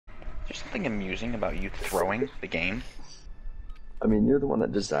There's something amusing about you throwing the game. I mean, you're the one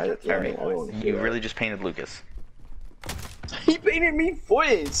that just died at the end. Alright, you really just painted Lucas. He painted me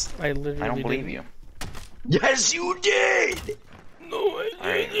first! I literally I don't believe didn't. you. Yes, you did! No, I didn't.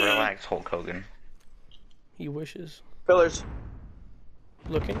 Alright, relax, Hulk Hogan. He wishes. Pillars.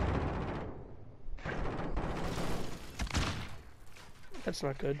 Looking. That's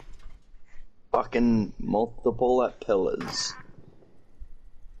not good. Fucking multiple at pillars.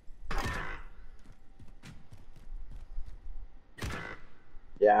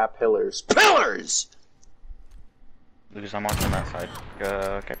 Yeah, pillars. Pillars! Lucas, I'm watching that side.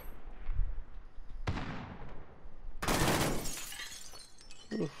 Okay.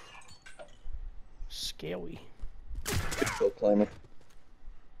 Oof. Scaly. Good kill, Clayman.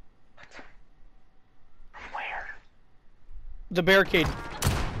 Where? The barricade.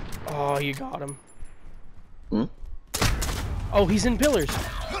 Oh, you got him. Hmm? Oh, he's in pillars.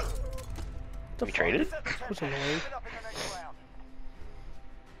 The We fuck? traded? That was annoying.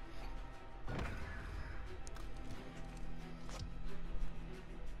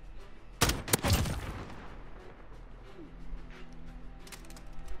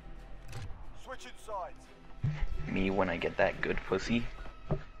 Switching sides. Me when I get that good pussy.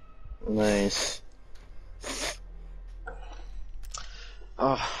 Nice.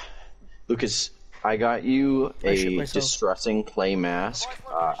 Oh, Lucas, I got you I shit a myself. distressing clay mask.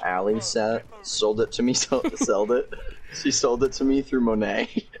 Allie sold it to me. Sold it. She sold it to me through Monet.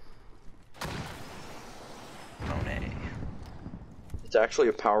 Monet. It's actually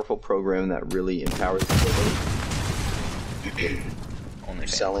a powerful program that really empowers the Only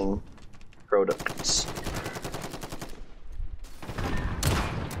selling products.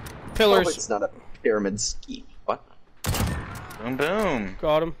 Pillars. Oh, it's not a pyramid scheme. What? Boom boom.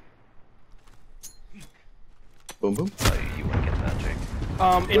 Got him. Boom boom. Oh, you wouldn't get that, Jake.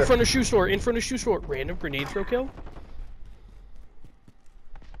 In front of shoe store. In front of shoe store. Random grenade throw kill.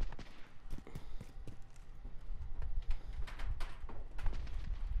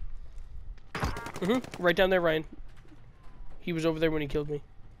 Right down there, Ryan. He was over there when he killed me.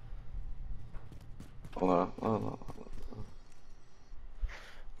 Hold on. La, la,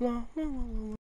 la, la.